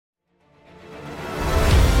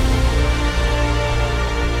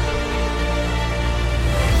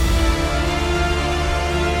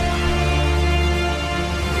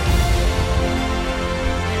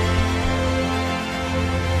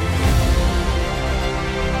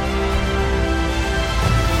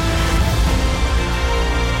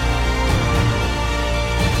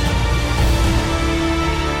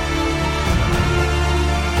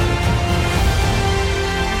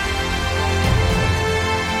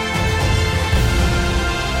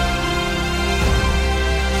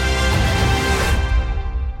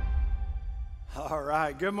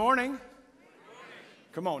Good morning.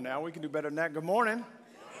 Come on now, we can do better than that. Good morning.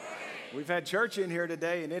 We've had church in here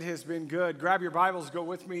today, and it has been good. Grab your Bibles, go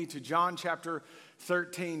with me to John chapter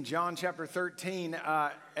 13. John chapter 13,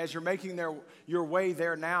 as you're making your way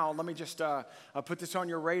there now, let me just put this on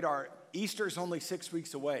your radar. Easter is only 6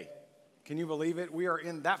 weeks away. Can you believe it? We are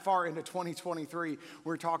in that far into 2023.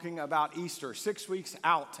 We're talking about Easter, 6 weeks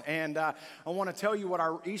out. And I want to tell you what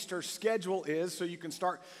our Easter schedule is so you can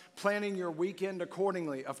start planning your weekend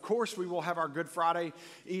accordingly. Of course, we will have our Good Friday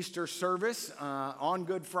Easter service on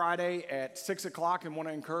Good Friday at 6 o'clock, and want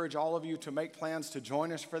to encourage all of you to make plans to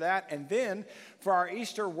join us for that. And then for our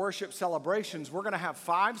Easter worship celebrations, we're going to have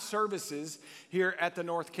 5 services here at the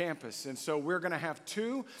North Campus. And so we're going to have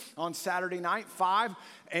 2 on Saturday night, 5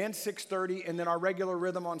 and 6:30, and then our regular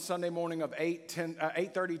rhythm on Sunday morning of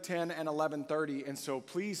 8:30, 10, and 11:30. And so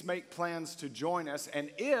please make plans to join us.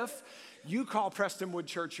 And if you call Prestonwood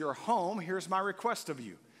Church your home, here's my request of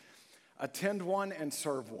you. Attend one and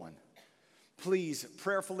serve one. Please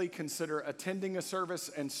prayerfully consider attending a service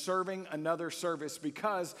and serving another service,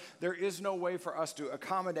 because there is no way for us to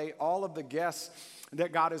accommodate all of the guests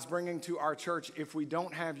that God is bringing to our church if we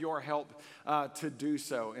don't have your help to do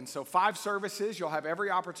so. And so 5 services, you'll have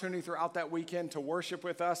every opportunity throughout that weekend to worship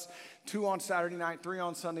with us. 2 on Saturday night, 3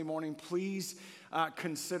 on Sunday morning. Please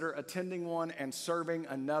consider attending one and serving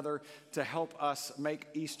another to help us make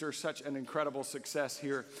Easter such an incredible success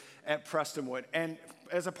here at Prestonwood. And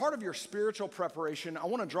as a part of your spiritual preparation, I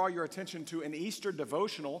want to draw your attention to an Easter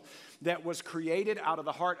devotional that was created out of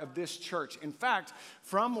the heart of this church. In fact,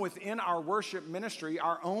 from within our worship ministry,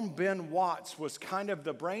 our own Ben Watts was kind of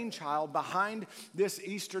the brainchild behind this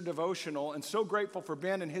Easter devotional, and so grateful for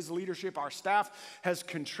Ben and his leadership. Our staff has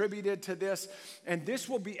contributed to this, and this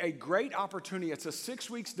will be a great opportunity. It's a 6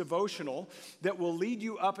 weeks devotional that will lead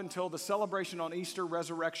you up until the celebration on Easter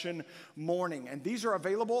resurrection morning, and these are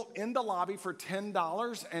available in the lobby for $10.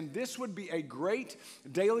 And this would be a great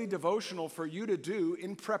daily devotional for you to do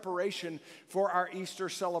in preparation for our Easter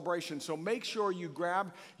celebration. So make sure you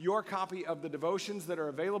grab your copy of the devotions that are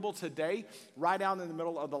available today right out in the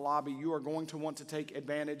middle of the lobby. You are going to want to take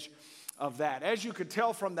advantage of that. As you could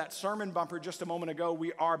tell from that sermon bumper just a moment ago,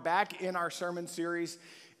 we are back in our sermon series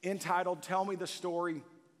entitled Tell Me the Story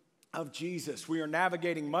of Jesus. We are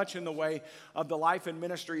navigating much in the way of the life and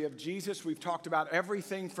ministry of Jesus. We've talked about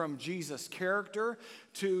everything from Jesus' character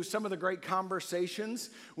to some of the great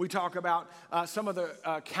conversations. We talk about some of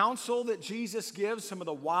the counsel that Jesus gives, some of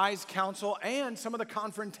the wise counsel, and some of the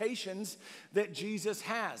confrontations that Jesus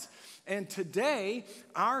has. And today,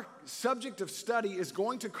 our subject of study is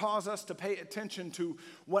going to cause us to pay attention to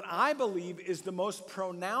what I believe is the most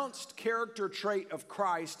pronounced character trait of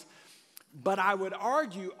Christ, but I would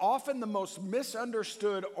argue often the most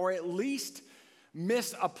misunderstood, or at least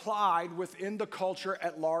misapplied within the culture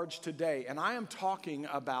at large today. And I am talking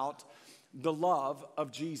about the love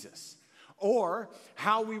of Jesus, or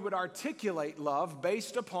how we would articulate love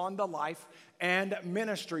based upon the life and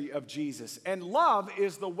ministry of Jesus. And love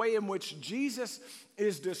is the way in which Jesus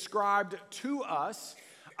is described to us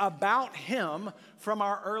about him from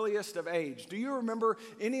our earliest of age. Do you remember,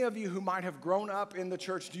 any of you who might have grown up in the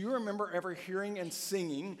church, do you remember ever hearing and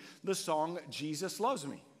singing the song, Jesus Loves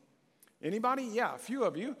Me? Anybody? Yeah, a few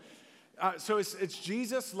of you. So it's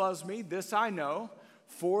Jesus loves me, this I know,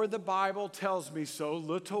 for the Bible tells me so.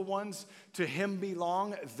 Little ones to him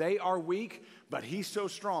belong, they are weak, but he's so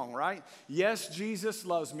strong, right? Yes, Jesus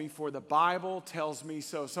loves me, for the Bible tells me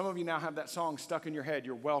so. Some of you now have that song stuck in your head.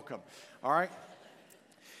 You're welcome, all right?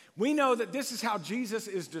 We know that this is how Jesus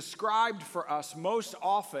is described for us most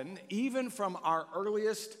often, even from our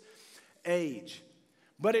earliest age.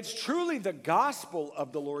 But it's truly the gospel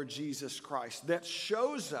of the Lord Jesus Christ that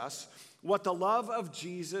shows us what the love of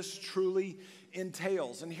Jesus truly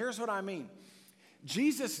entails. And here's what I mean.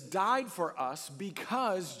 Jesus died for us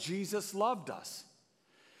because Jesus loved us.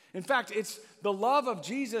 In fact, it's the love of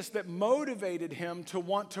Jesus that motivated him to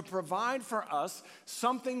want to provide for us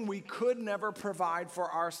something we could never provide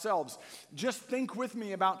for ourselves. Just think with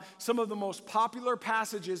me about some of the most popular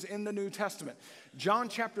passages in the New Testament. John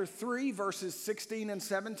chapter 3, verses 16 and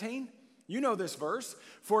 17. You know this verse.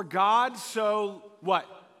 For God so, what?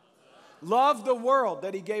 Loved the world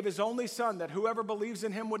that he gave his only son, that whoever believes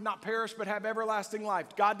in him would not perish but have everlasting life.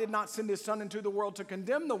 God did not send his son into the world to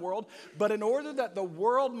condemn the world, but in order that the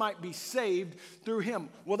world might be saved through him.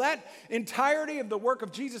 Well, that entirety of the work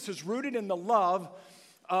of Jesus is rooted in the love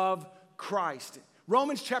of Christ.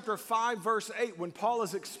 Romans chapter 5, verse 8, when Paul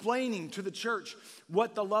is explaining to the church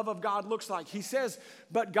what the love of God looks like, he says,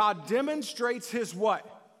 but God demonstrates his what?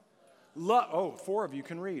 Love. Oh, 4 of you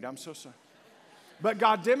can read. I'm so sorry. But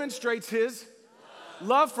God demonstrates his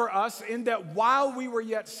love for us in that while we were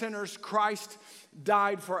yet sinners, Christ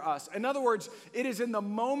died for us. In other words, it is in the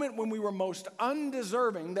moment when we were most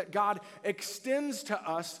undeserving that God extends to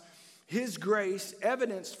us His grace,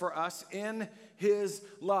 evidenced for us in His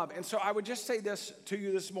love. And so I would just say this to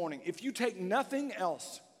you this morning. If you take nothing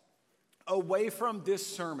else away from this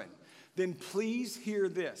sermon, then please hear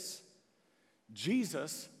this.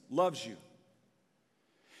 Jesus loves you.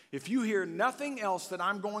 If you hear nothing else that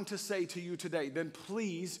I'm going to say to you today, then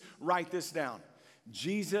please write this down.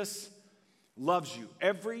 Jesus loves you.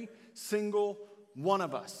 Every single one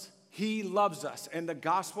of us. He loves us. And the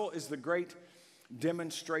gospel is the great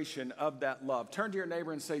demonstration of that love. Turn to your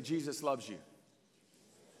neighbor and say, Jesus loves you.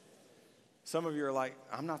 Some of you are like,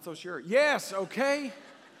 I'm not so sure. Yes, okay.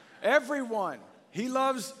 Everyone. He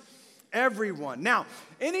loves everyone. Now,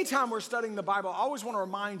 anytime we're studying the Bible, I always want to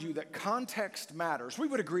remind you that context matters. We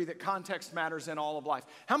would agree that context matters in all of life.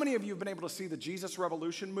 How many of you have been able to see the Jesus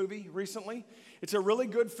Revolution movie recently? It's a really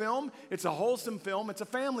good film. It's a wholesome film. It's a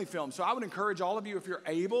family film. So I would encourage all of you, if you're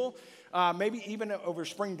able, maybe even over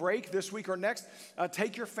spring break this week or next,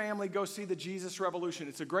 take your family, go see the Jesus Revolution.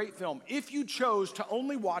 It's a great film. If you chose to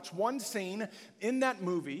only watch one scene in that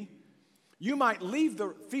movie, you might leave the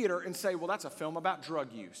theater and say, well, that's a film about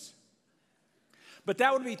drug use. But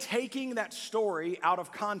that would be taking that story out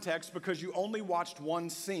of context because you only watched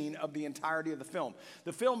one scene of the entirety of the film.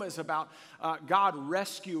 The film is about God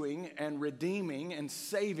rescuing and redeeming and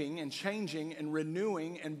saving and changing and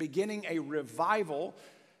renewing and beginning a revival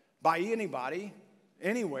by anybody,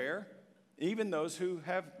 anywhere, even those who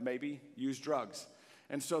have maybe used drugs.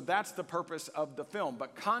 And so that's the purpose of the film.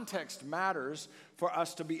 But context matters for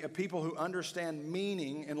us to be a people who understand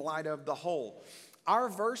meaning in light of the whole. Our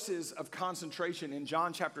verses of concentration in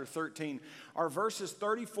John chapter 13 are verses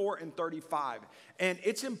 34 and 35. And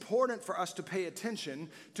it's important for us to pay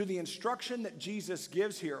attention to the instruction that Jesus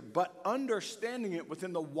gives here, but understanding it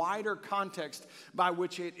within the wider context by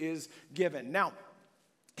which it is given. Now,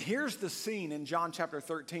 here's the scene in John chapter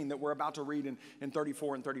 13 that we're about to read in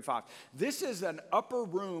 34 and 35. This is an upper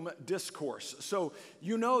room discourse. So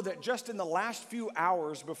you know that just in the last few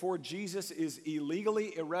hours before Jesus is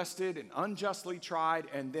illegally arrested and unjustly tried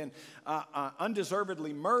and then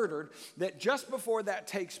undeservedly murdered, that just before that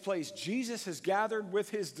takes place, Jesus has gathered with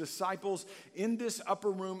his disciples in this upper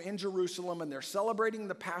room in Jerusalem, and they're celebrating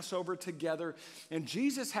the Passover together. And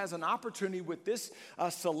Jesus has an opportunity with this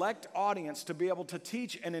select audience to be able to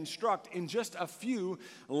teach and instruct in just a few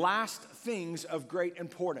last things of great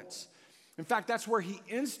importance. In fact, that's where he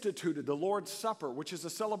instituted the Lord's Supper, which is a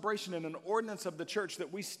celebration and an ordinance of the church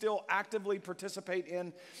that we still actively participate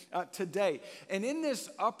in today. And in this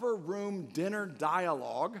upper room dinner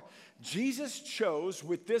dialogue, Jesus chose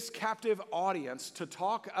with this captive audience to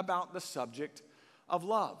talk about the subject of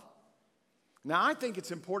love. Now, I think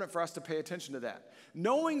it's important for us to pay attention to that.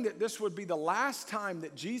 Knowing that this would be the last time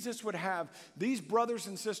that Jesus would have these brothers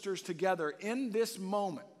and sisters together in this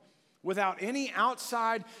moment, without any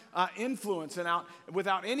outside influence and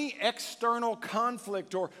without any external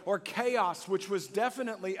conflict or chaos, which was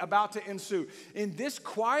definitely about to ensue. In this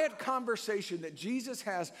quiet conversation that Jesus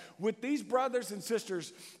has with these brothers and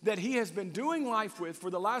sisters that he has been doing life with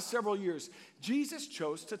for the last several years, Jesus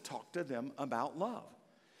chose to talk to them about love.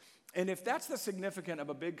 And if that's the significance of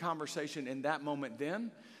a big conversation in that moment then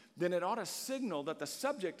it ought to signal that the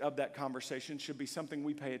subject of that conversation should be something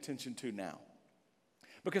we pay attention to now.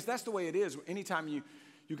 Because that's the way it is anytime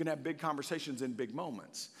you can have big conversations in big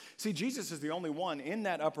moments. See, Jesus is the only one in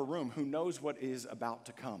that upper room who knows what is about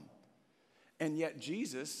to come. And yet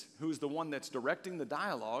Jesus, who's the one that's directing the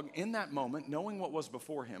dialogue in that moment, knowing what was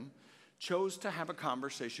before him, chose to have a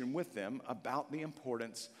conversation with them about the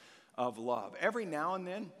importance of love. Every now and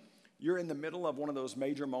then, you're in the middle of one of those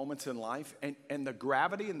major moments in life, and the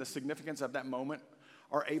gravity and the significance of that moment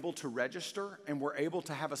are able to register, and we're able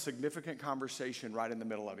to have a significant conversation right in the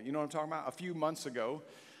middle of it. You know what I'm talking about? A few months ago,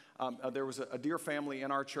 there was a dear family in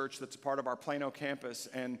our church that's a part of our Plano campus,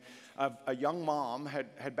 and a young mom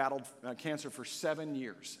had battled cancer for 7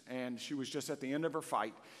 years, and she was just at the end of her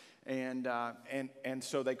fight. And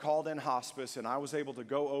so they called in hospice, and I was able to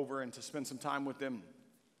go over and to spend some time with them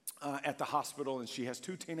at the hospital, and she has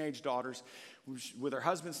 2 teenage daughters with her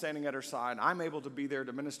husband standing at her side. I'm able to be there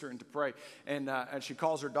to minister and to pray, and she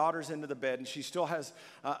calls her daughters into the bed, and she still has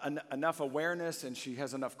enough awareness, and she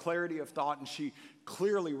has enough clarity of thought, and she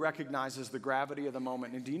clearly recognizes the gravity of the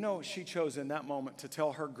moment. And do you know she chose in that moment to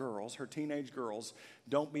tell her girls, her teenage girls,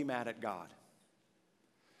 don't be mad at God?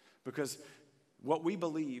 Because what we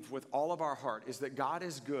believe with all of our heart is that God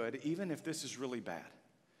is good even if this is really bad.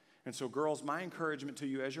 And so, girls, my encouragement to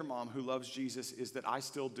you as your mom who loves Jesus is that I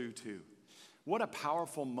still do too. What a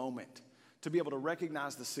powerful moment to be able to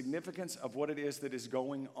recognize the significance of what it is that is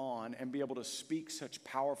going on and be able to speak such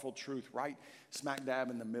powerful truth right smack dab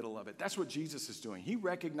in the middle of it. That's what Jesus is doing. He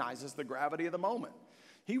recognizes the gravity of the moment.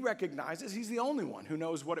 He recognizes he's the only one who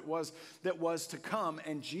knows what it was that was to come,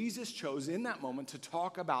 and Jesus chose in that moment to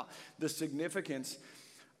talk about the significance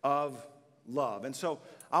of love. And so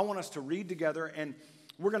I want us to read together, and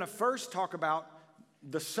we're going to first talk about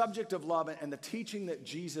the subject of love and the teaching that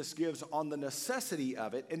Jesus gives on the necessity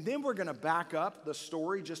of it. And then we're going to back up the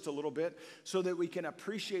story just a little bit so that we can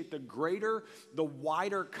appreciate the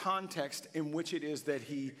wider context in which it is that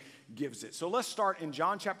he gives it. So let's start in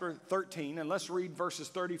John chapter 13, and let's read verses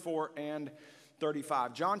 34 and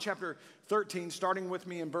 35. John chapter 13, starting with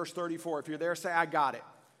me in verse 34. If you're there, say, I got it.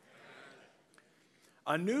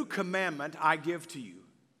 A new commandment I give to you,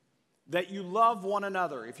 that you love one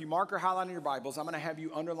another. If you mark or highlight in your Bibles, I'm going to have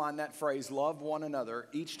you underline that phrase, love one another,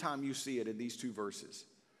 each time you see it in these two verses.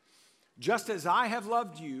 Just as I have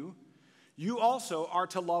loved you, you also are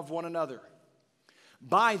to love one another.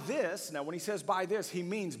 By this, now when he says by this, he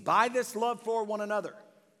means by this love for one another.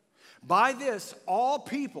 By this, all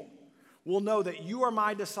people will know that you are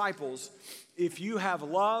my disciples if you have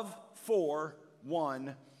love for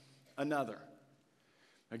one another.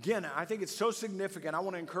 Again, I think it's so significant. I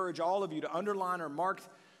want to encourage all of you to underline or mark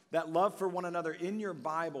that love for one another in your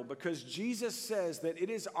Bible, because Jesus says that it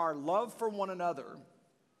is our love for one another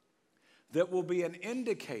that will be an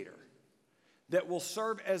indicator that will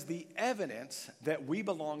serve as the evidence that we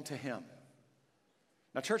belong to him.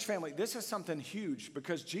 Now, church family, this is something huge,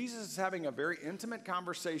 because Jesus is having a very intimate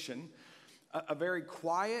conversation, a very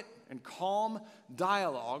quiet and calm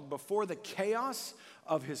dialogue before the chaos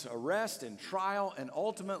of his arrest and trial and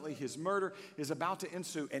ultimately his murder is about to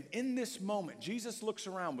ensue. And in this moment, Jesus looks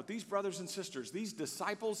around with these brothers and sisters, these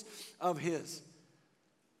disciples of his,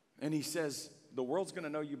 and he says, the world's going to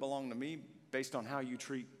know you belong to me based on how you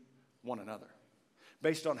treat one another,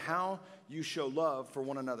 based on how you show love for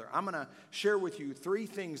one another. I'm going to share with you three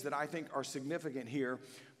things that I think are significant here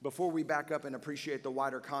before we back up and appreciate the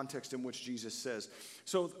wider context in which Jesus says.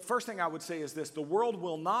 So first thing I would say is this: the world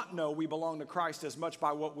will not know we belong to Christ as much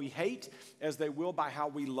by what we hate as they will by how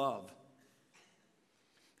we love.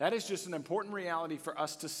 That is just an important reality for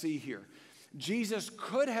us to see here. Jesus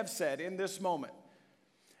could have said in this moment,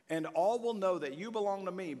 and all will know that you belong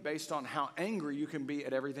to me based on how angry you can be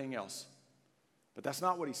at everything else. But that's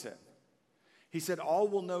not what he said. He said, all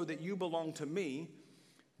will know that you belong to me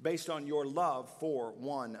based on your love for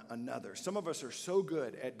one another. Some of us are so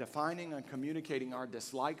good at defining and communicating our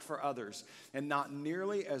dislike for others and not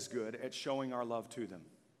nearly as good at showing our love to them.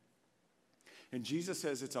 And Jesus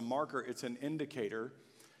says it's a marker, it's an indicator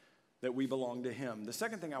that we belong to him. The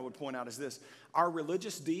second thing I would point out is this: our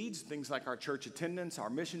religious deeds, things like our church attendance, our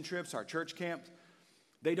mission trips, our church camp,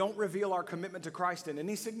 they don't reveal our commitment to Christ in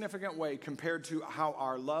any significant way compared to how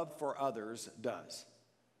our love for others does.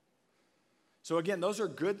 So again, those are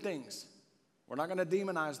good things. We're not going to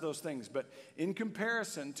demonize those things, but in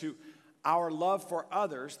comparison to our love for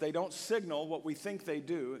others, they don't signal what we think they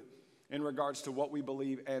do in regards to what we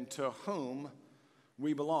believe and to whom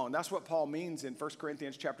we belong. That's what Paul means in 1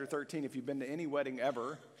 Corinthians chapter 13. If you've been to any wedding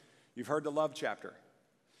ever, you've heard the love chapter.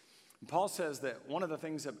 And Paul says that one of the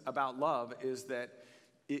things about love is that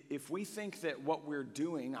if we think that what we're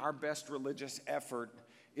doing, our best religious effort,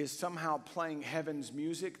 is somehow playing heaven's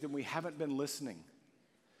music, then we haven't been listening.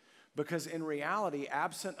 Because in reality,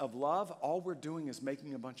 absent of love, all we're doing is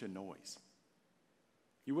making a bunch of noise.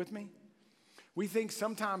 You with me? We think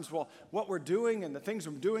sometimes, well, what we're doing and the things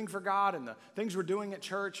we're doing for God and the things we're doing at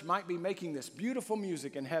church might be making this beautiful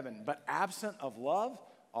music in heaven. But absent of love,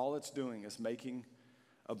 all it's doing is making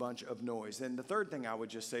a bunch of noise. And the third thing I would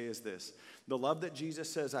just say is this: the love that Jesus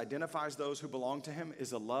says identifies those who belong to him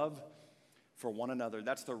is a love for one another.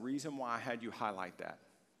 That's the reason why I had you highlight that.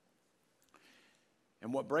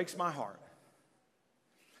 And what breaks my heart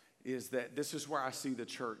is that this is where I see the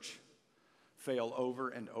church fail over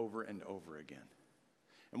and over and over again.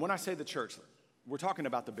 And when I say the church, we're talking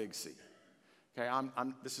about the Big C. Okay,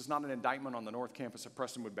 this is not an indictment on the North Campus of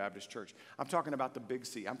Prestonwood Baptist Church. I'm talking about the Big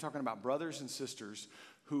C. I'm talking about brothers and sisters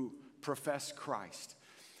who profess Christ.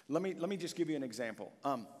 Let me just give you an example.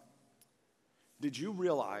 Did you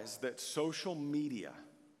realize that social media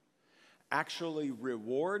actually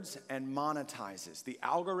rewards and monetizes? The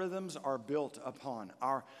algorithms are built upon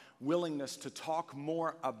our willingness to talk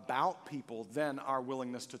more about people than our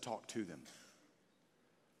willingness to talk to them.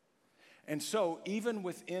 And so even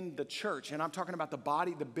within the church, and I'm talking about the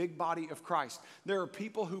body, the big body of Christ, there are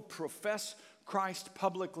people who profess Christ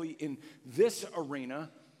publicly in this arena,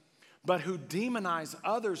 but who demonize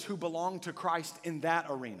others who belong to Christ in that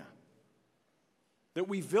arena. That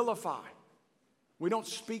we vilify. We don't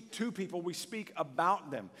speak to people, we speak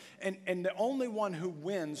about them. And the only one who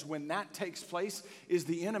wins when that takes place is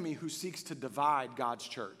the enemy who seeks to divide God's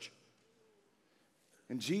church.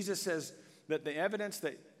 And Jesus says that the evidence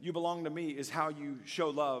that you belong to me is how you show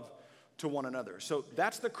love to one another. So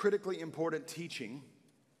that's the critically important teaching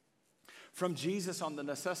from Jesus on the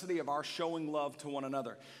necessity of our showing love to one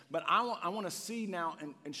another. But I want to see now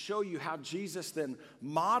and show you how Jesus then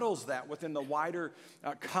models that within the wider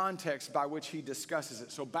context by which he discusses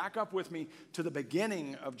it. So back up with me to the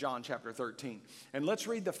beginning of John chapter 13. And let's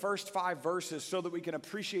read the first 5 verses so that we can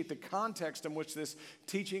appreciate the context in which this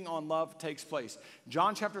teaching on love takes place.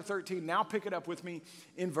 John chapter 13, now pick it up with me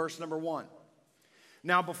in verse number 1.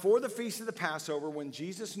 Now, before the feast of the Passover, when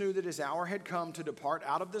Jesus knew that his hour had come to depart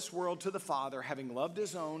out of this world to the Father, having loved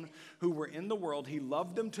his own who were in the world, he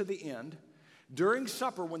loved them to the end. During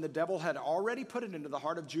supper, when the devil had already put it into the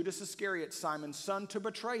heart of Judas Iscariot, Simon's son, to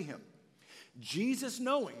betray him, Jesus,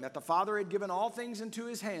 knowing that the Father had given all things into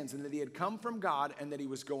his hands and that he had come from God and that he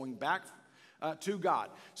was going back to God.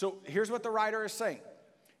 So here's what the writer is saying.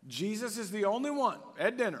 Jesus is the only one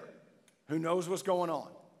at dinner who knows what's going on.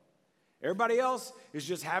 Everybody else is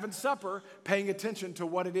just having supper, paying attention to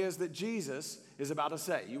what it is that Jesus is about to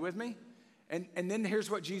say. You with me? And then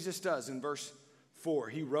here's what Jesus does in verse 4.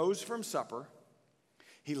 He rose from supper.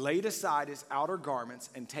 He laid aside his outer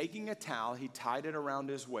garments, and taking a towel, he tied it around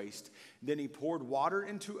his waist. Then he poured water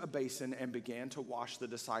into a basin and began to wash the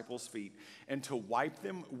disciples' feet and to wipe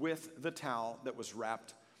them with the towel that was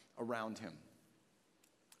wrapped around him.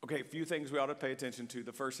 Okay, a few things we ought to pay attention to.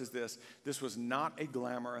 The first is this. This was not a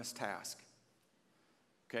glamorous task.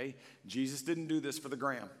 Okay? Jesus didn't do this for the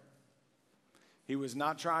gram. He was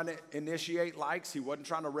not trying to initiate likes. He wasn't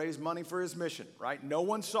trying to raise money for his mission, right? No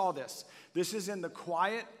one saw this. This is in the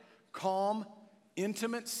quiet, calm,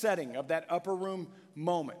 intimate setting of that upper room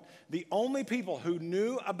moment. The only people who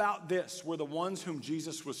knew about this were the ones whom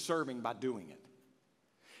Jesus was serving by doing it.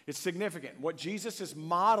 It's significant. What Jesus is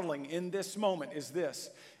modeling in this moment is this.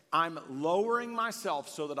 I'm lowering myself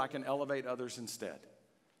so that I can elevate others instead.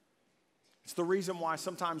 It's the reason why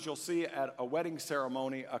sometimes you'll see at a wedding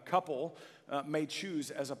ceremony, a couple may choose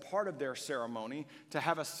as a part of their ceremony to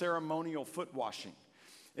have a ceremonial foot washing.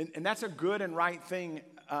 And that's a good and right thing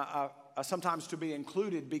sometimes to be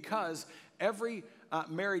included, because every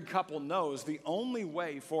married couple knows the only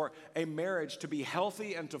way for a marriage to be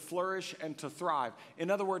healthy and to flourish and to thrive, in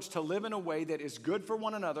other words, to live in a way that is good for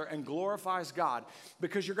one another and glorifies God,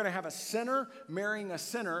 because you're going to have a sinner marrying a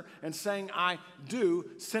sinner and saying, I do,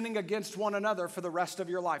 sinning against one another for the rest of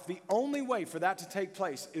your life. The only way for that to take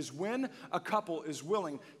place is when a couple is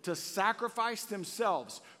willing to sacrifice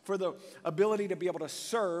themselves for the ability to be able to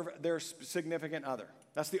serve their significant other.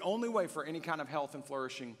 That's the only way for any kind of health and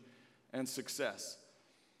flourishing and success.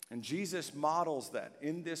 And Jesus models that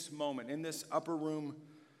in this moment, in this upper room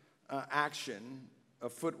action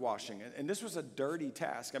of foot washing. And this was a dirty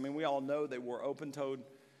task. I mean, we all know they wore open-toed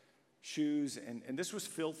shoes, and this was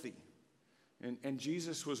filthy. And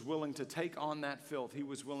Jesus was willing to take on that filth. He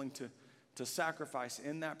was willing to sacrifice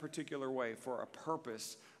in that particular way for a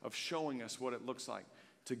purpose of showing us what it looks like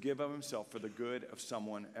to give of himself for the good of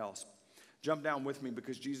someone else. Jump down with me,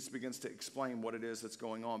 because Jesus begins to explain what it is that's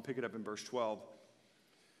going on. Pick it up in verse 12.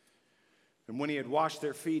 And when he had washed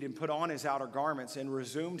their feet and put on his outer garments and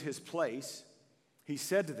resumed his place, he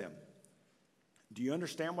said to them, do you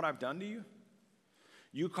understand what I've done to you?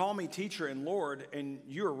 You call me teacher and Lord, and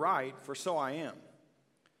you're right, for so I am.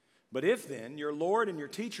 But if then your Lord and your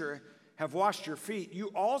teacher have washed your feet, you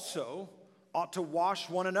also ought to wash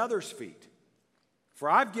one another's feet. For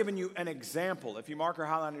I've given you an example. If you mark or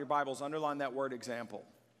highlight in your Bibles, underline that word example.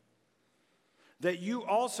 That you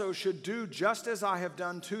also should do just as I have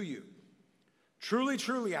done to you. Truly,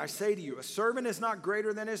 truly, I say to you, a servant is not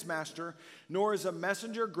greater than his master, nor is a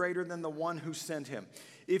messenger greater than the one who sent him.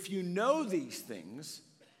 If you know these things,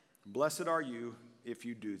 blessed are you if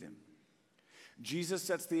you do them. Jesus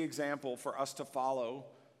sets the example for us to follow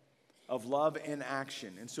of love in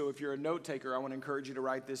action. And so if you're a note taker, I want to encourage you to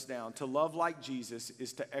write this down. To love like Jesus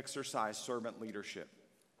is to exercise servant leadership.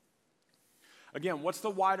 Again, what's the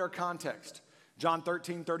wider context? John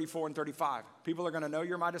 13, 34, and 35. People are going to know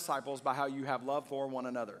you're my disciples by how you have love for one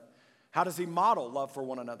another. How does he model love for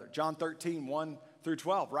one another? John 13, 1 through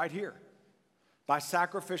 12, right here. By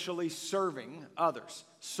sacrificially serving others.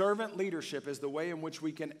 Servant leadership is the way in which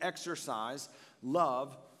we can exercise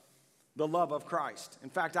love, the love of Christ. In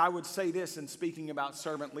fact, I would say this in speaking about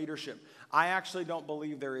servant leadership. I actually don't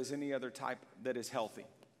believe there is any other type that is healthy.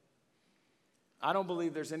 I don't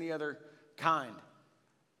believe there's any other kind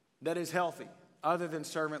that is healthy other than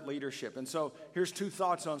servant leadership. And so here's 2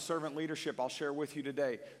 thoughts on servant leadership I'll share with you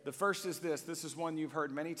today. The first is this. This is one you've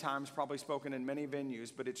heard many times, probably spoken in many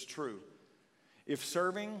venues, but it's true. If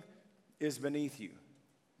serving is beneath you,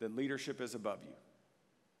 then leadership is above you.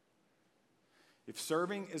 If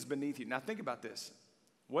serving is beneath you. Now think about this.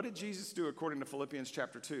 What did Jesus do according to Philippians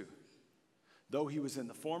chapter 2? Though he was in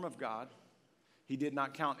the form of God, he did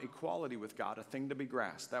not count equality with God a thing to be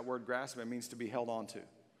grasped. That word grasp, it means to be held on to.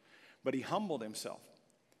 But he humbled himself,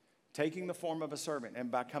 taking the form of a servant and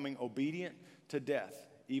becoming obedient to death,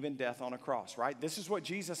 even death on a cross, right? This is what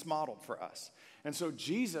Jesus modeled for us. And so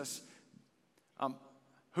Jesus,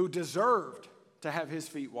 who deserved to have his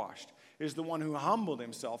feet washed, is the one who humbled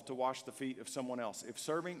himself to wash the feet of someone else. If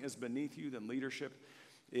serving is beneath you, then leadership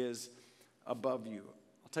is above you.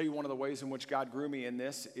 I'll tell you one of the ways in which God grew me in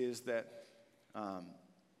this is that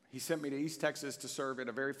he sent me to East Texas to serve at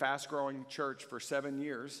a very fast-growing church for 7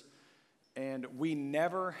 years, and we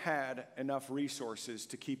never had enough resources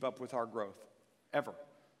to keep up with our growth, ever.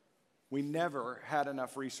 We never had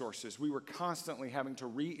enough resources. We were constantly having to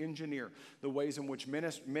re-engineer the ways in which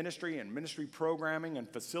ministry and ministry programming and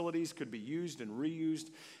facilities could be used and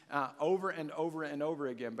reused over and over and over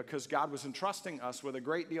again, because God was entrusting us with a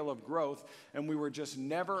great deal of growth, and we were just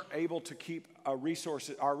never able to keep our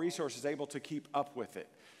resources able to keep up with it.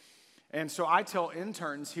 And so I tell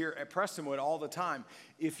interns here at Prestonwood all the time,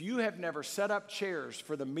 if you have never set up chairs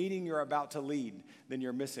for the meeting you're about to lead, then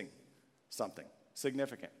you're missing something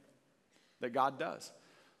significant that God does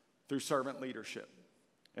through servant leadership.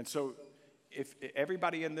 And so if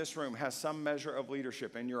everybody in this room has some measure of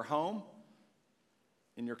leadership in your home,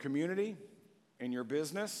 in your community, in your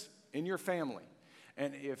business, in your family,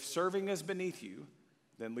 and if serving is beneath you,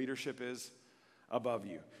 then leadership is above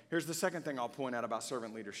you. Here's the second thing I'll point out about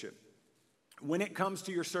servant leadership. When it comes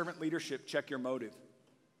to your servant leadership, check your motive.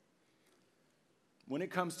 When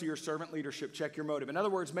it comes to your servant leadership, check your motive. In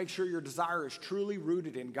other words, make sure your desire is truly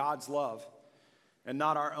rooted in God's love and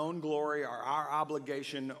not our own glory or our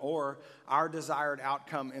obligation or our desired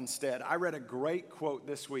outcome instead. I read a great quote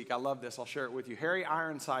this week. I love this. I'll share it with you. Harry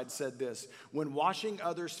Ironside said this: "When washing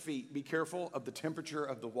others' feet, be careful of the temperature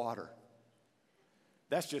of the water."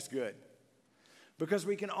 That's just good. Because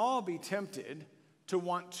we can all be tempted to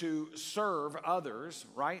want to serve others,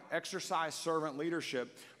 right? Exercise servant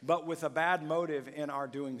leadership, but with a bad motive in our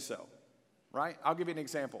doing so, right? I'll give you an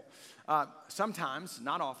example. Sometimes,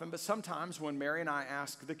 not often, but sometimes when Mary and I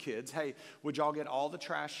ask the kids, hey, would y'all get all the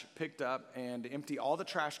trash picked up and empty all the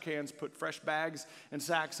trash cans, put fresh bags and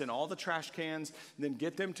sacks in all the trash cans, and then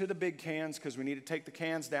get them to the big cans because we need to take the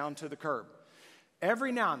cans down to the curb.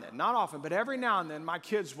 Every now and then, not often, but every now and then, my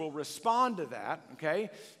kids will respond to that,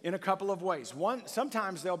 okay, in a couple of ways. One,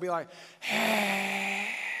 sometimes they'll be like, hey.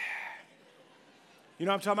 You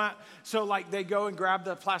know what I'm talking about? So, like, they go and grab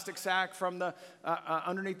the plastic sack from the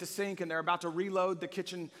underneath the sink, and they're about to reload the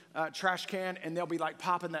kitchen trash can, and they'll be, like,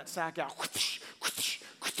 popping that sack out.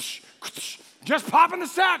 Just popping the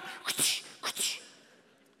sack.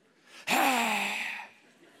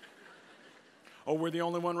 Oh, we're the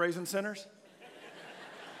only one raising sinners?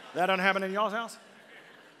 That doesn't happen in y'all's house?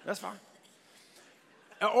 That's fine.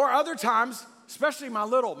 Or other times, especially my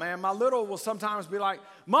little will sometimes be like,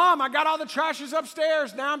 Mom, I got all the trashes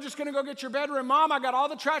upstairs. Now I'm just going to go get your bedroom. Mom, I got all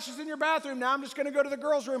the trashes in your bathroom. Now I'm just going to go to the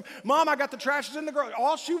girls' room. Mom, I got the trashes in the girls'.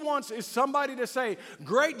 All she wants is somebody to say,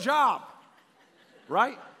 great job,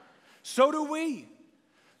 right? So do we.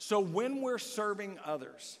 So when we're serving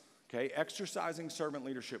others, okay, exercising servant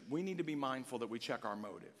leadership, we need to be mindful that we check our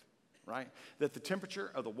motive. Right? That the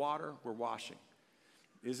temperature of the water we're washing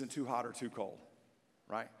isn't too hot or too cold,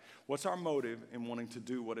 right? What's our motive in wanting to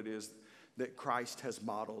do what it is that Christ has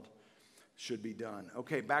modeled should be done?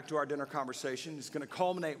 Okay, back to our dinner conversation. It's going to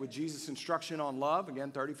culminate with Jesus' instruction on love,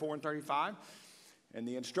 again, 34 and 35. And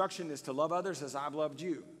the instruction is to love others as I've loved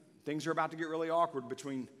you. Things are about to get really awkward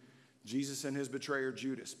between Jesus and his betrayer,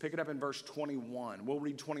 Judas. Pick it up in verse 21. We'll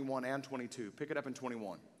read 21 and 22. Pick it up in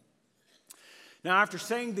 21. Now, after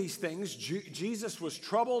saying these things, Jesus was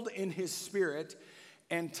troubled in his spirit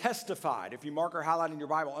and testified. If you mark or highlight in your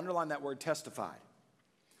Bible, underline that word testified.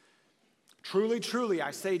 Truly, truly, I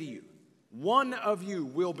say to you, one of you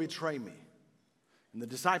will betray me. And the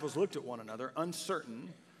disciples looked at one another,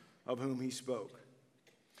 uncertain of whom he spoke.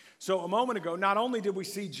 So a moment ago, not only did we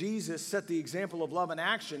see Jesus set the example of love in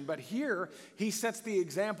action, but here he sets the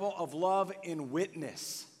example of love in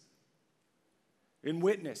witness. In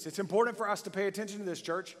witness. It's important for us to pay attention to this,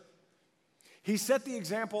 church. He set the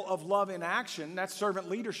example of love in action, that's servant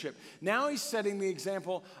leadership. Now he's setting the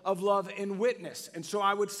example of love in witness. And so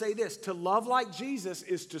I would say this, to love like Jesus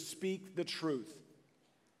is to speak the truth.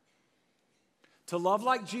 To love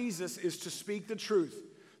like Jesus is to speak the truth.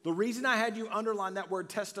 The reason I had you underline that word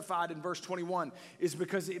testified in verse 21 is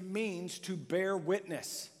because it means to bear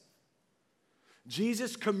witness.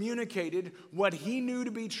 Jesus communicated what he knew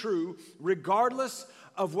to be true, regardless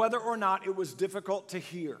of whether or not it was difficult to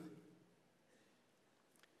hear.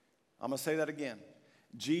 I'm going to say that again.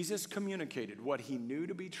 Jesus communicated what he knew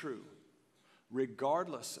to be true,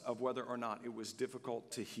 regardless of whether or not it was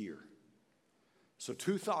difficult to hear. So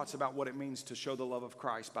 2 thoughts about what it means to show the love of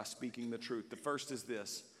Christ by speaking the truth. The first is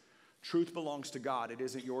this: truth belongs to God. It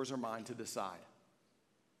isn't yours or mine to decide.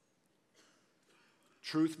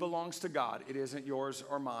 Truth belongs to God. It isn't yours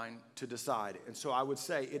or mine to decide. And so I would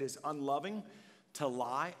say it is unloving to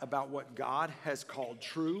lie about what God has called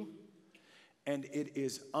true, and it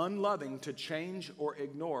is unloving to change or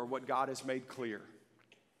ignore what God has made clear.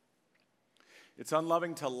 It's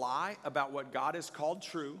unloving to lie about what God has called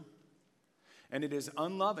true, and it is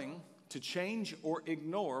unloving to change or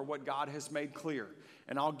ignore what God has made clear.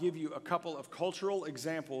 And I'll give you a couple of cultural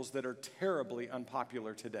examples that are terribly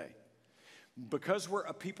unpopular today. Because we're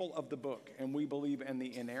a people of the book and we believe in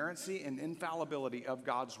the inerrancy and infallibility of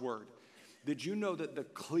God's word, did you know that the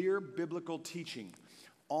clear biblical teaching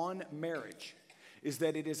on marriage is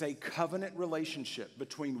that it is a covenant relationship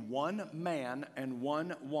between one man and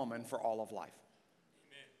one woman for all of life?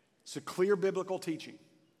 Amen. It's a clear biblical teaching,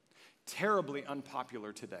 terribly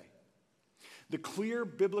unpopular today. The clear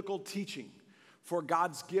biblical teaching for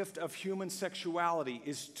God's gift of human sexuality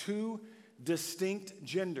is 2 distinct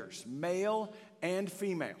genders, male and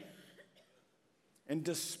female. And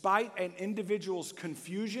despite an individual's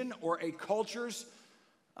confusion or a culture's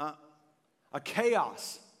a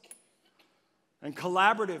chaos and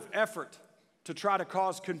collaborative effort to try to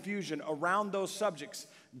cause confusion around those subjects,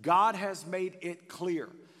 God has made it clear.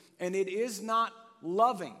 And it is not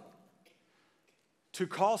loving to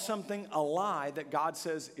call something a lie that God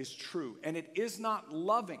says is true. And it is not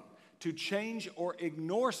loving to change or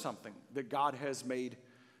ignore something that God has made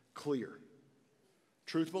clear.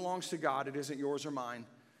 Truth belongs to God. It isn't yours or mine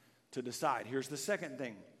to decide. Here's the second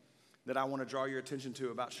thing that I want to draw your attention to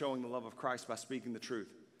about showing the love of Christ by speaking the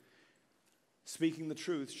truth. Speaking the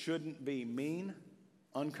truth shouldn't be mean,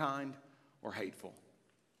 unkind, or hateful.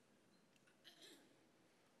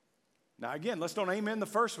 Now again, let's don't amen the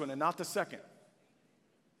first one and not the second.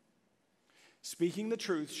 Speaking the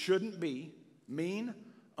truth shouldn't be mean,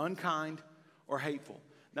 unkind, or hateful.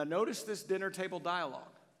 Now notice this dinner table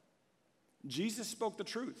dialogue. Jesus spoke the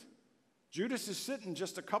truth. Judas is sitting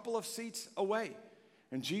just a couple of seats away.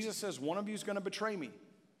 And Jesus says, one of you is going to betray me.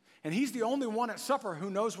 And he's the only one at supper who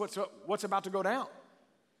knows what's about to go down.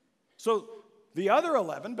 So the other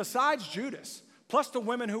 11, besides Judas, plus the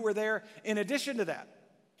women who were there in addition to that,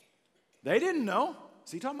 they didn't know.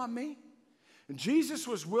 Is he talking about me? And Jesus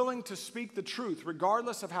was willing to speak the truth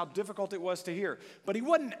regardless of how difficult it was to hear. But he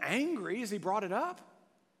wasn't angry as he brought it up.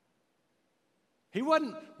 He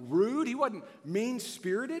wasn't rude. He wasn't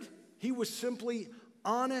mean-spirited. He was simply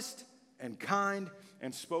honest and kind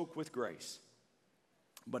and spoke with grace.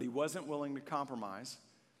 But he wasn't willing to compromise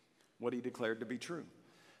what he declared to be true.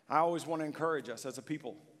 I always want to encourage us as a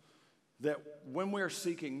people that when we're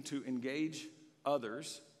seeking to engage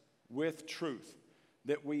others with truth,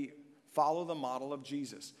 that we follow the model of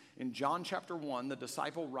Jesus. In John chapter 1, the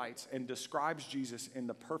disciple writes and describes Jesus in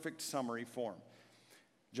the perfect summary form.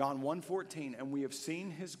 John 1:14, and we have seen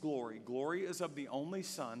his glory. Glory is of the only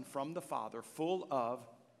Son from the Father, full of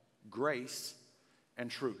grace and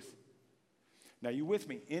truth. Now, you with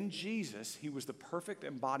me? In Jesus, he was the perfect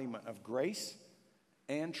embodiment of grace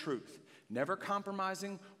and truth, never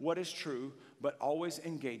compromising what is true, but always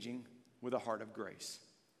engaging with a heart of grace.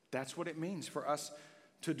 That's what it means for us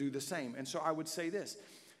to do the same. And so I would say this.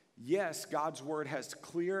 Yes, God's word has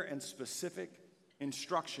clear and specific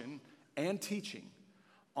instruction and teaching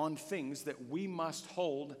on things that we must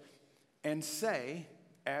hold and say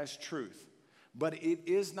as truth. But it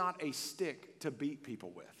is not a stick to beat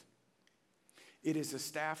people with. It is a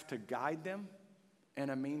staff to guide them and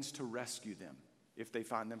a means to rescue them if they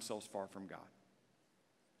find themselves far from God.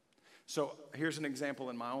 So here's an example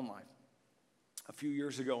in my own life. A few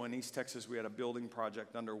years ago in East Texas, we had a building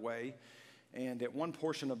project underway. And at one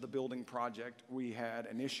portion of the building project, we had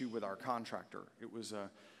an issue with our contractor. It was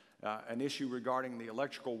an issue regarding the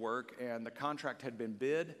electrical work, and the contract had been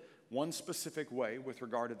bid one specific way with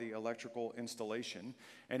regard to the electrical installation,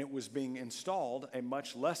 and it was being installed a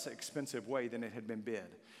much less expensive way than it had been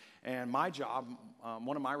bid. And my job,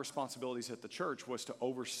 one of my responsibilities at the church was to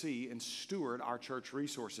oversee and steward our church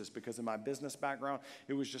resources, because in my business background,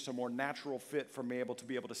 it was just a more natural fit for me to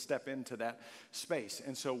be able to step into that space.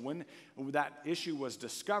 And so when that issue was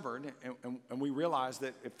discovered and we realized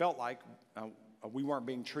that it felt like we weren't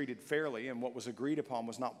being treated fairly and what was agreed upon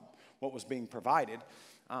was not what was being provided,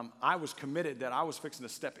 I was committed that I was fixing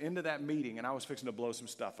to step into that meeting and I was fixing to blow some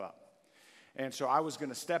stuff up. And so I was going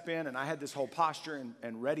to step in, and I had this whole posture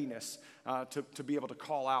and readiness to be able to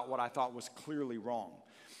call out what I thought was clearly wrong.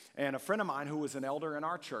 And a friend of mine who was an elder in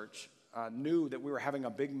our church knew that we were having a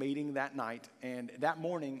big meeting that night. And that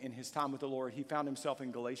morning, in his time with the Lord, he found himself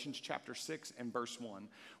in Galatians chapter 6 and verse 1,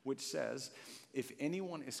 which says, "If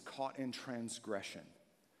anyone is caught in transgression,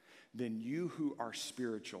 then you who are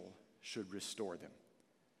spiritual should restore them."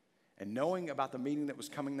 And knowing about the meeting that was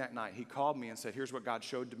coming that night, he called me and said, here's what God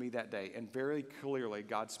showed to me that day. And very clearly,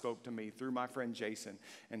 God spoke to me through my friend Jason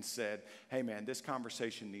and said, hey man, this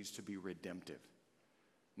conversation needs to be redemptive,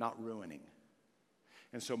 not ruining.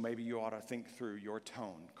 And so maybe you ought to think through your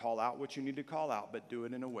tone. Call out what you need to call out, but do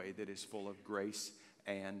it in a way that is full of grace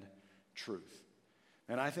and truth.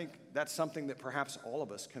 And I think that's something that perhaps all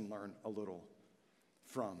of us can learn a little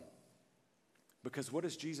from. Because what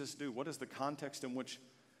does Jesus do? What is the context in which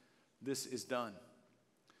this is done?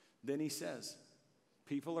 Then he says,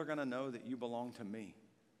 people are going to know that you belong to me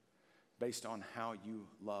based on how you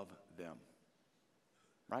love them.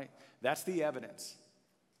 Right? That's the evidence.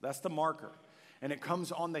 That's the marker. And it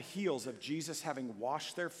comes on the heels of Jesus having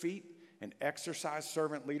washed their feet and exercised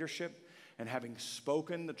servant leadership and having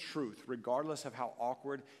spoken the truth, regardless of how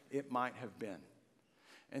awkward it might have been.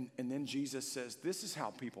 And then Jesus says, this is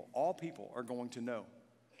how all people are going to know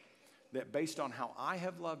that based on how I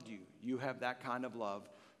have loved you, you have that kind of love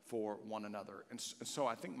for one another. And so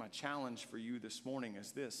I think my challenge for you this morning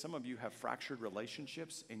is this. Some of you have fractured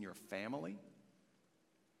relationships in your family.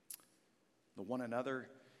 The one another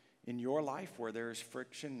in your life where there is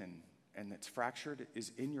friction and it's fractured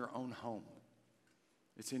is in your own home.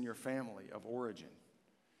 It's in your family of origin.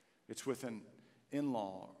 It's with an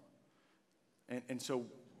in-law. And so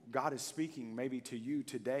God is speaking maybe to you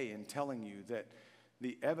today and telling you that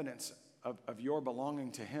the evidence of your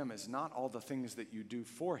belonging to him is not all the things that you do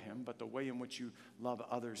for him, but the way in which you love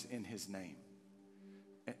others in his name.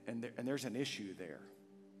 And there's an issue there.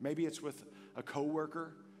 Maybe it's with a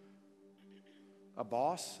coworker, a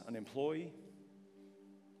boss, an employee,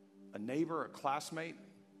 a neighbor, a classmate,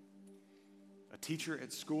 a teacher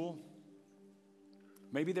at school.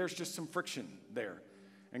 Maybe there's just some friction there.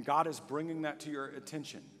 And God is bringing that to your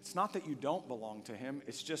attention. It's not that you don't belong to him.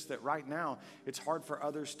 It's just that right now, it's hard for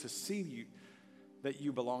others to see you, that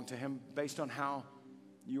you belong to him based on how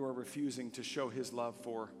you are refusing to show his love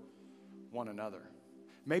for one another.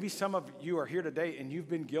 Maybe some of you are here today and you've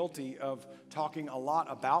been guilty of talking a lot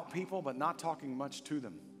about people, but not talking much to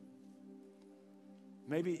them.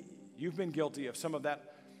 Maybe you've been guilty of some of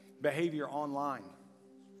that behavior online.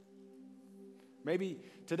 Maybe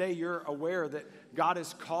today you're aware that God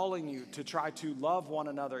is calling you to try to love one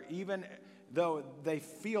another, even though they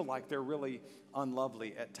feel like they're really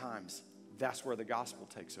unlovely at times. That's where the gospel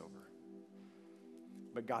takes over.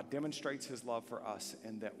 But God demonstrates his love for us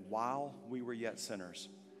in that while we were yet sinners,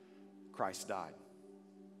 Christ died.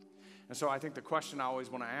 And so I think the question I always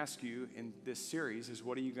want to ask you in this series is,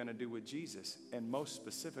 what are you going to do with Jesus? And most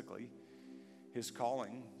specifically, his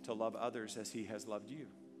calling to love others as he has loved you.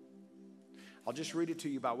 I'll just read it to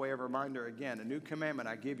you by way of a reminder again. A new commandment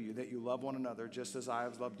I give you, that you love one another just as I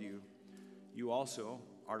have loved you. You also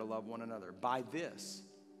are to love one another. By this,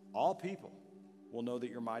 all people will know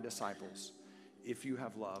that you're my disciples if you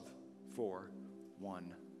have love for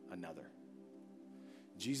one another.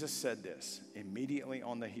 Jesus said this immediately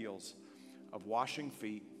on the heels of washing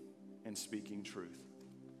feet and speaking truth.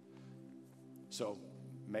 So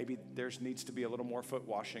maybe there needs to be a little more foot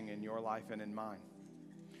washing in your life and in mine.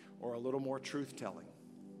 Or a little more truth telling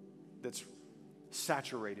that's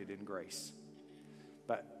saturated in grace.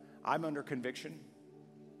 But I'm under conviction.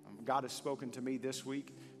 God has spoken to me this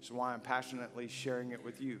week, so why I'm passionately sharing it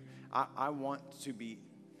with you. I want to be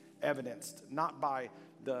evidenced, not by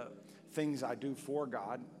the things I do for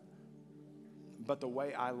God, but the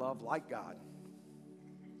way I love like God.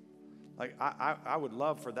 Like I would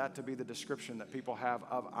love for that to be the description that people have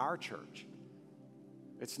of our church.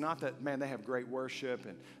 It's not that, man, they have great worship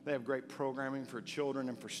and they have great programming for children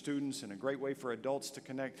and for students and a great way for adults to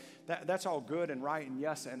connect. That's all good and right and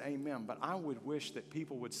yes and amen. But I would wish that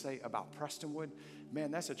people would say about Prestonwood,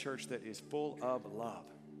 man, that's a church that is full of love.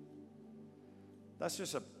 That's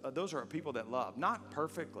just those are people that love. Not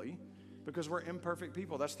perfectly, because we're imperfect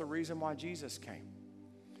people. That's the reason why Jesus came.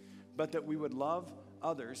 but that we would love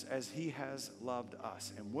others as he has loved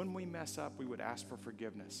us. And when we mess up, we would ask for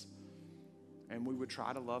forgiveness. And we would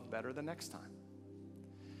try to love better the next time.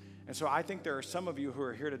 And so I think there are some of you who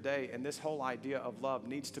are here today, and this whole idea of love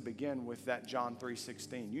needs to begin with that John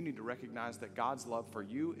 3:16. You need to recognize that God's love for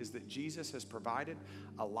you is that Jesus has provided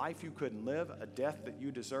a life you couldn't live, a death that you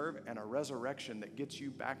deserve, and a resurrection that gets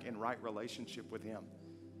you back in right relationship with him.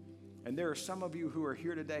 And there are some of you who are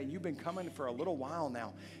here today, and you've been coming for a little while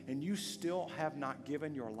now, and you still have not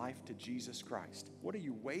given your life to Jesus Christ. What are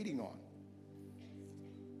you waiting on?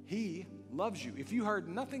 He loves you. If you heard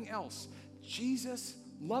nothing else, Jesus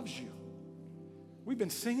loves you. We've been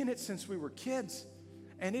singing it since we were kids,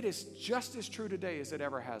 and it is just as true today as it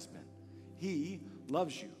ever has been. He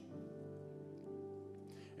loves you.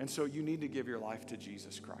 And so you need to give your life to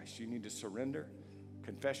Jesus Christ. You need to surrender,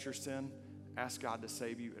 confess your sin, ask God to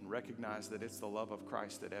save you, and recognize that it's the love of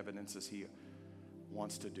Christ that evidences he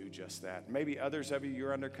wants to do just that. Maybe others of you,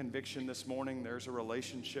 you're under conviction this morning. There's a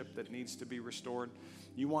relationship that needs to be restored.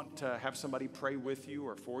 You want to have somebody pray with you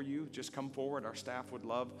or for you, just come forward. Our staff would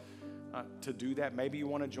love to do that. Maybe you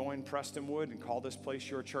want to join Prestonwood and call this place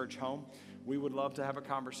your church home. We would love to have a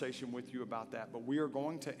conversation with you about that. But we are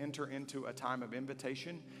going to enter into a time of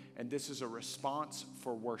invitation, and this is a response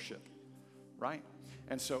for worship, right?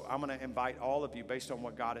 And so I'm going to invite all of you, based on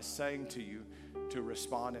what God is saying to you, to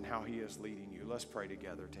respond in how he is leading you. Let's pray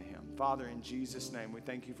together to him. Father, in Jesus' name, we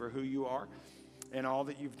thank you for who you are and all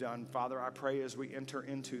that you've done. Father, I pray as we enter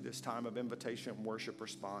into this time of invitation and worship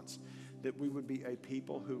response, that we would be a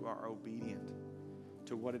people who are obedient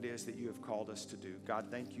to what it is that you have called us to do. God,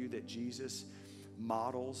 thank you that Jesus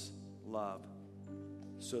models love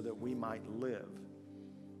so that we might live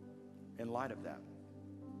in light of that.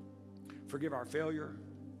 Forgive our failure.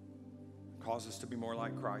 Cause us to be more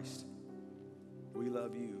like Christ. We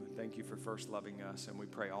love you. Thank you for first loving us. And we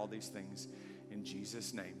pray all these things in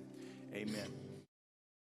Jesus' name. Amen.